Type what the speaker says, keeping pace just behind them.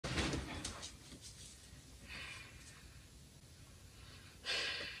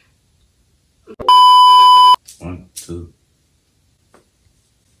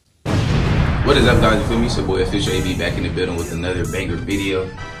What is up, guys? You feel me? It's your boy Official AB back in the building with another banger video.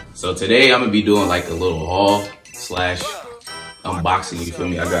 So today I'm gonna be doing like a little haul slash unboxing. You feel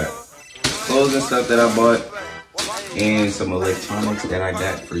me? I got clothes and stuff that I bought and some electronics that I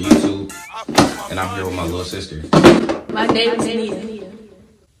got for YouTube. And I'm here with my little sister. My name is Nia.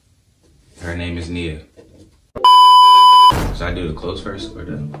 Her name is Nia. Should I do the clothes first or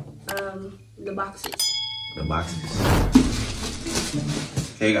the boxes? The boxes.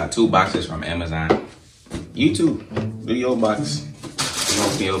 Okay, got 2 boxes from Amazon. You too. Do your box. You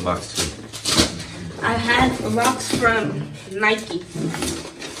open your box too. I had a box from Nike.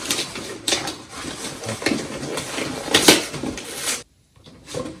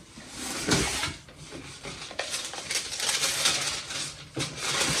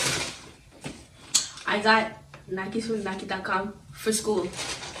 I got Nikes from Nike.com for school.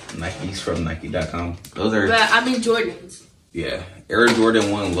 Nikes from Nike.com. Those are. But I mean Jordans. Yeah, Air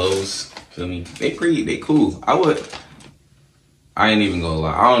Jordan 1 lows. Feel me? They cool. I ain't even gonna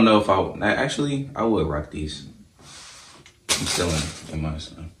lie. I don't know if I would rock these. I'm still in my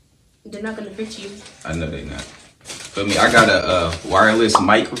stuff. They're not gonna fit you. I know they not. Feel me? I got a wireless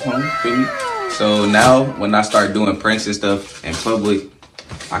microphone. Feel me? So now when I start doing pranks and stuff in public,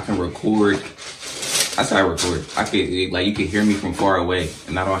 I can record. That's how I record. I could, like, you can hear me from far away,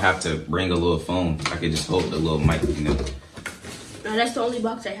 and I don't have to bring a little phone. I could just hold the little mic, you know. No, that's the only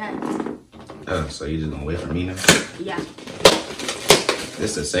box I had. Oh, so you just gonna wait for me now? Yeah. This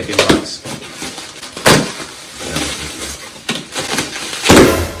is the second box.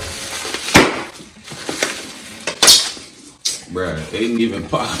 Bruh, they didn't even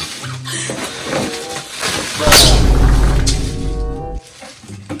pop.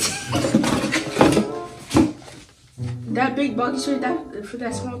 That big box for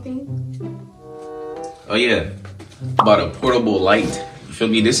that small thing? Oh yeah, bought a portable light. You feel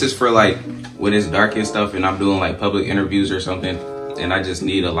me? This is for like when it's dark and stuff and I'm doing like public interviews or something and I just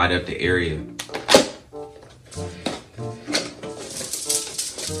need to light up the area.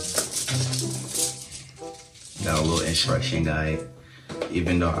 Got a little instruction guide,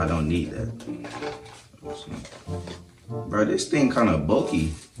 even though I don't need that. Bro, this thing kind of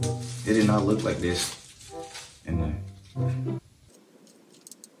bulky. It did not look like this. And then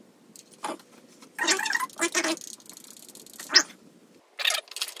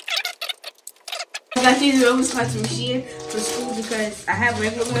I got these real spots from Sheinn for school because I have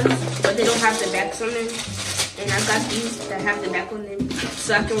regular ones, but they don't have the backs on them. And I got these that have the back on them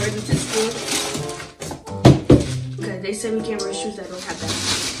so I can wear them to school. Because they said we can't wear shoes that don't have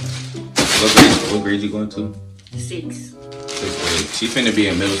backs. What grade you going to? 6. 6th grade. She finna be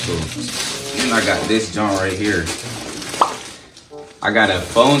in middle school. And I got this John right here. I got a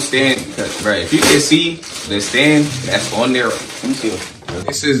phone stand, bro. If you can see the stand that's on there, let me see.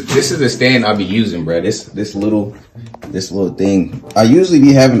 This is the stand I'll be using, bro. This little thing. I usually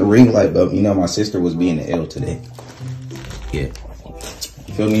be having a ring light, but you know my sister was being an L today. Yeah,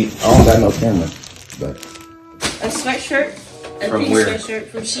 you feel me? I don't got no camera, but A sweatshirt, a from pink where? sweatshirt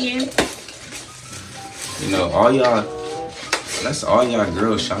from Sheinn. You know, that's all y'all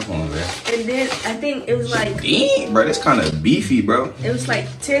girls shop on, bro. And then I think it was like, Damn, bro, that's kind of beefy, bro. it was like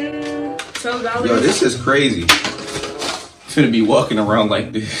 $10, $12. Yo, this is crazy. Finna be walking around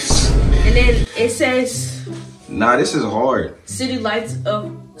like this. And then it says, Nah, this is hard. City Lights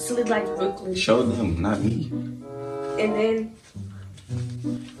Brooklyn. Show them, not me. And then,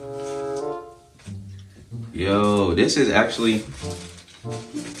 Yo, this is actually.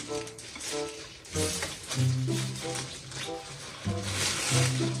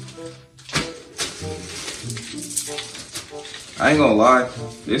 I ain't gonna lie,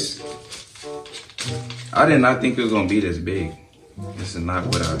 I did not think it was gonna be this big. This is not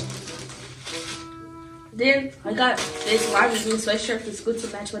what then I got this lime green sweatshirt for school to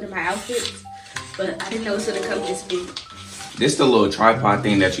match one of my outfits. But I didn't know it was gonna come this big. This the little tripod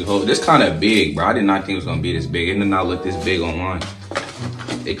thing that you hold. This kind of big, bro. I did not think it was gonna be this big. It did not look this big online.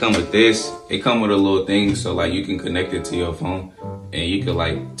 It come with this. It come with a little thing so like you can connect it to your phone and you could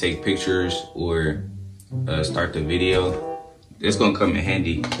like take pictures or start the video. It's gonna come in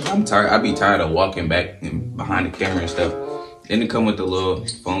handy. I'm tired. I be tired of walking back and behind the camera and stuff. Then it come with the little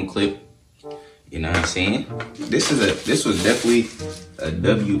phone clip. You know what I'm saying? This was definitely a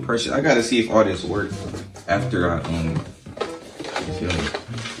W purchase. I gotta see if all this worked after I you feel me?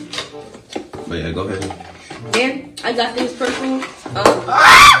 But yeah, go ahead. Then I got this purple. I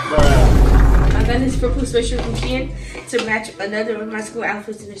got this purple sweatshirt from Sheinn to match another of my school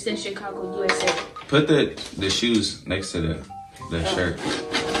outfits, and it says Chicago, USA. Put the shoes next to the shirt.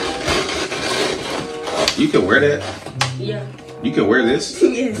 You can wear that? Yeah. You can wear this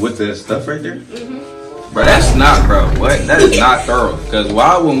Yes. with the stuff right there? Bro, that's not, bro. What? That is not thorough. Because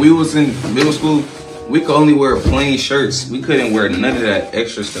when we was in middle school, we could only wear plain shirts. We couldn't wear none of that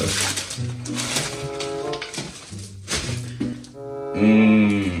extra stuff.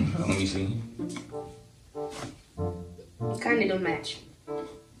 Let me see. Kinda don't match.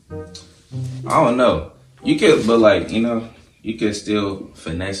 I don't know. You could, but like, you know, you can still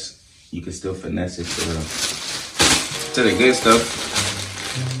finesse. You can still finesse it to the good stuff.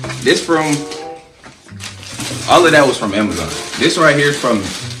 This from, all of that was from Amazon. This right here is from,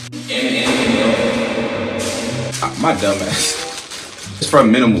 my dumb ass. It's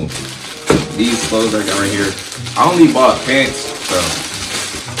from Minimal. These clothes I got right here. I only bought pants, so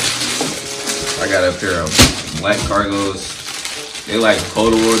I got a pair of black cargos. They like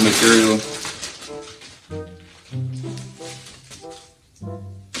corduroy material.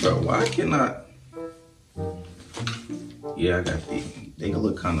 Bro, why cannot? Yeah, I got these. They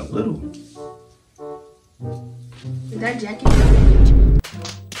look kind of little. Is that jacket?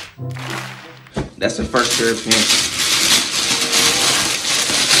 That's the first pair of pants.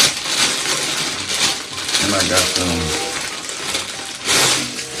 And I got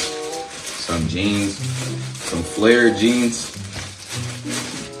some jeans, some flared jeans.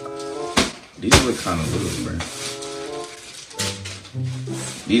 These look kind of little, bro.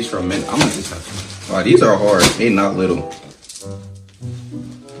 These from Min. I'm gonna just have to. Wow, these are hard. They not little.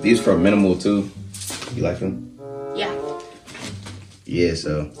 These from Minimal too. You like them? Yeah. Yeah.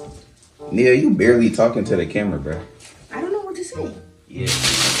 So, Nia, you barely talking to the camera, bro. I don't know what to say. Yeah.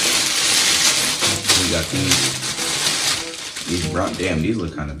 We got these brown. Damn, these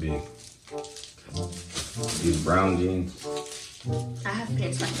look kind of big. These brown jeans. I have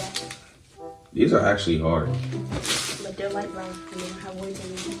pants like that, These are actually hard. but they're light brown and they don't have words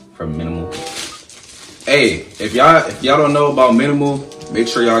in them. From Minimal. Hey, if y'all don't know about Minimal, make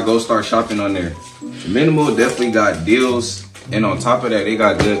sure y'all go start shopping on there. Minimal definitely got deals, and on top of that, they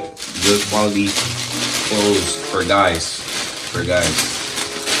got good quality clothes for guys.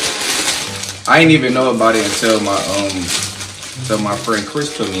 I didn't even know about it until my friend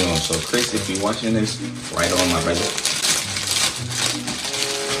Chris put me on. So Chris, if you're watching this, right on, my brother.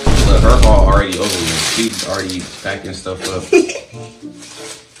 Look, her haul already over with. She's already packing stuff up.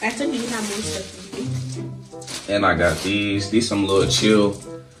 I told you have more stuff. And I got these some little chill,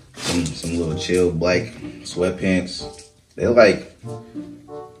 some little chill black sweatpants. They're like,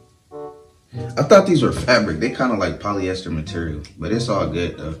 I thought these were fabric. They kind of like polyester material, but it's all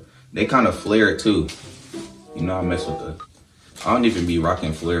good though. They kind of flare too. You know, I mess with I don't even be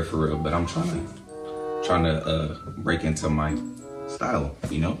rocking flare for real, but I'm trying to break into my style,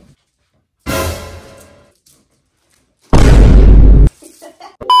 you know?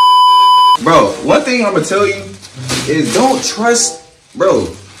 Bro, one thing I'm gonna tell you is don't trust, bro.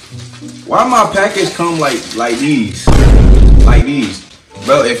 Why my package come like these? Like these.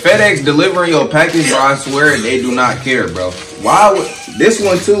 Bro, if FedEx delivering your package, bro, I swear they do not care, bro. Why would this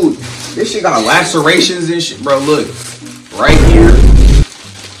one too? This shit got lacerations and shit, bro. Look, right here,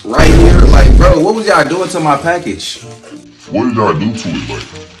 like, bro, what was y'all doing to my package? What did y'all do to it?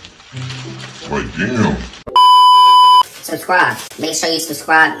 Like damn. Subscribe. Make sure you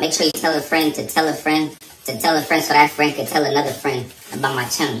subscribe. Make sure you tell a friend to tell a friend to tell a friend so that friend can tell another friend about my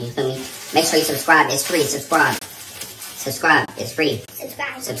channel. You feel me? Make sure you subscribe. It's free. Subscribe. Subscribe. It's free.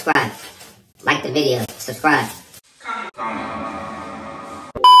 Subscribe. Like the video. Subscribe.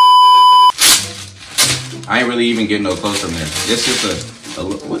 I ain't really even getting no clothes from there. This is a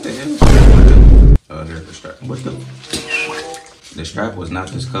what the hell? Oh, there's the strap. What the? The strap was not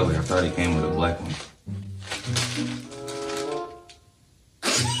this color. I thought it came with a black one.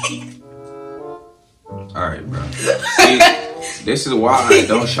 All right, bro. See, this is why I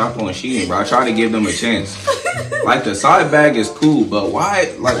don't shop on Sheinn, bro. I try to give them a chance. Like, the side bag is cool, but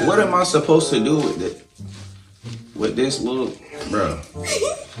why? Like, what am I supposed to do with it? With this little, bro?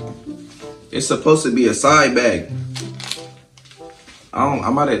 It's supposed to be a side bag. I'm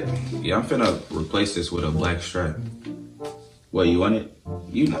finna replace this with a black strap. What, you want it?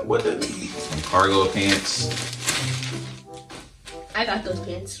 You know what? Some cargo pants. I got those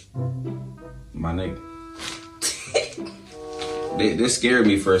pants. My nigga. This scared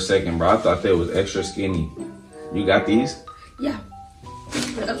me for a second, bro. I thought they was extra skinny. You got these? Yeah.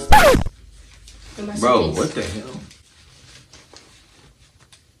 They're upstairs. Bro, what the hell?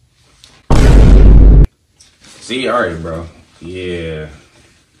 See, alright, bro. Yeah.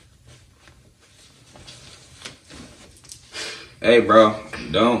 Hey, bro,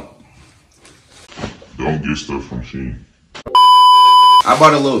 don't get stuff from Sheinn. I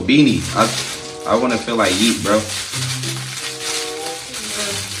bought a little beanie. I want to feel like Yeet, bro.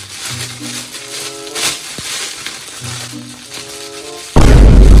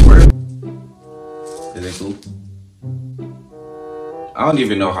 Is it cool? I don't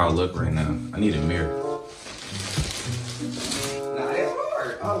even know how I look right now. I need a mirror. Nah, it's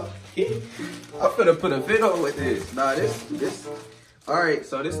hard. I'm finna put a fit on with this. Nah, this. All right,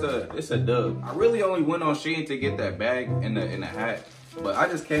 so this a dub. I really only went on Sheinn to get that bag and the hat, but I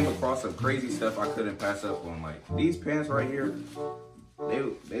just came across some crazy stuff I couldn't pass up on. Like these pants right here,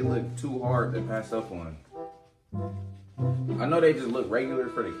 they look too hard to pass up on. I know they just look regular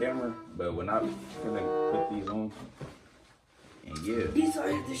for the camera, but when I'm gonna put these on, and yeah, These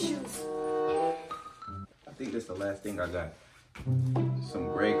are the shoes. I think this is the last thing I got. Some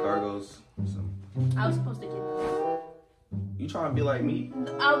gray cargos. I was supposed to get them. You trying to be like me?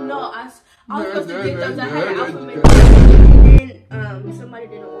 Oh no, I was supposed to get those. I had an alphabet. And then somebody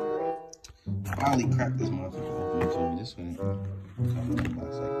didn't order it. I finally cracked this motherfucker open to me. This one comes in a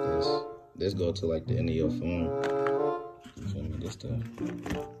box like this. This go to like the end of your phone. You feel me? This the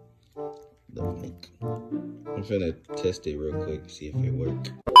mic. I'm finna test it real quick, see if it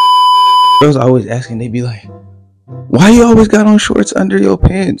works. Girls always asking, they be like, why you always got on shorts under your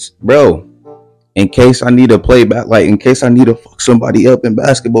pants? Bro, in case I need to play back, like in case I need to fuck somebody up in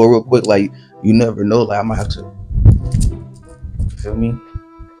basketball real quick, like you never know, like I might have to. You feel me?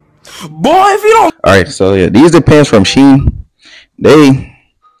 Boy, if you don't. Alright, so yeah, these are pants from Sheinn.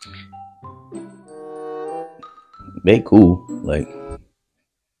 They cool. Like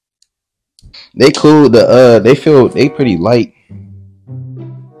they cool. They pretty light.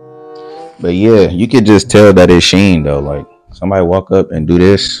 But yeah, you could just tell that it's Sheinn though. Like somebody walk up and do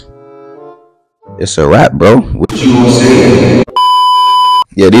this, it's a wrap, bro. What you saying?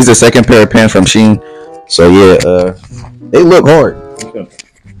 Yeah, these are second pair of pants from Sheinn. So yeah, they look hard. Okay.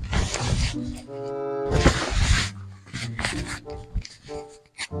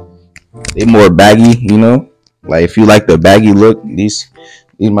 They more baggy, you know. Like if you like the baggy look, these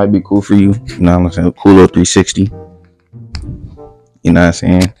might be cool for you. You know what I'm saying? Cool little 360. You know what I'm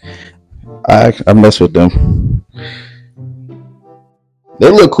saying? I mess with them.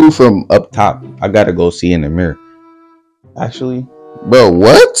 They look cool from up top. I gotta go see in the mirror. Actually, bro,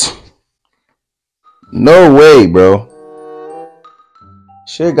 what? No way, bro.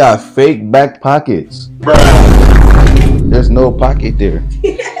 Shit got fake back pockets. There's no pocket there.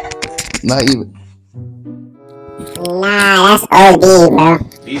 Not even. Nah, that's OD, bro.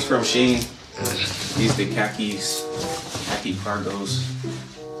 These from Sheinn. These the khaki cargos.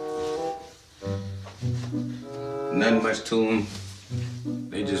 Nothing much to them.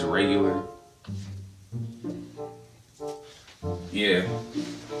 They just regular. Yeah.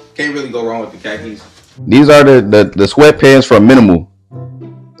 Can't really go wrong with the khakis. These are the sweatpants from Minimal.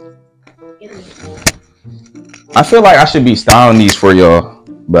 I feel like I should be styling these for y'all,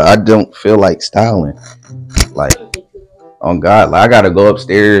 but I don't feel like styling. Like, on God, like I gotta go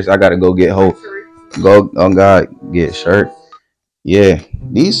upstairs. I gotta go get go on God get a shirt. Yeah,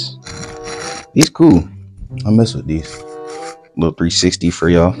 these cool. I mess with these. Little 360 for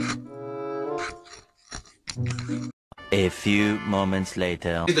y'all. A few moments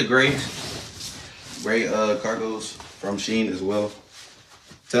later. These are gray cargos from Sheinn as well.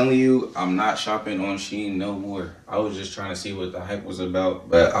 Telling you, I'm not shopping on Sheinn no more. I was just trying to see what the hype was about,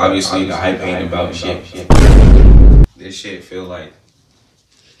 but obviously the hype ain't about shit. This shit feel like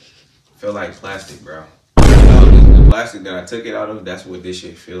plastic, bro. You know, the plastic that I took it out of, that's what this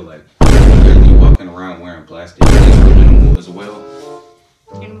shit feel like. You're really walking around wearing plastic. These are Minimal as well.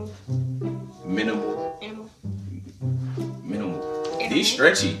 Minimal. These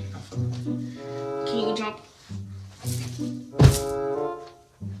stretchy. Can you jump?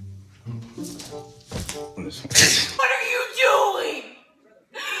 What are you doing?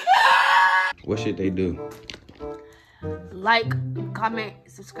 What should they do? Like, comment,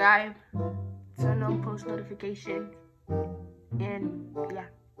 subscribe, turn on post notifications, and yeah.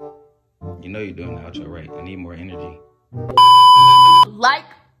 You know you're doing the outro right. I need more energy. Like,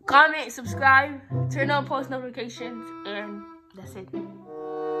 comment, subscribe, turn on post notifications, and that's it.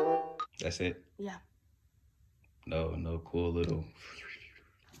 That's it? Yeah. No cool little.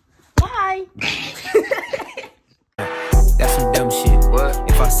 Bye. That's some dumb shit. What?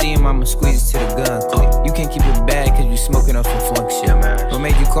 If I see him, I'ma squeeze it to the gun click. You can't keep it bad cause you smoking off some flunk shit. What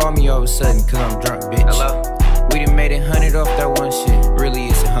made you call me all of a sudden? Cause I'm drunk, bitch. Hello? We done made 100 off that one shit. Really,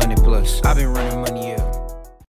 it's 100 plus. I've been running money up.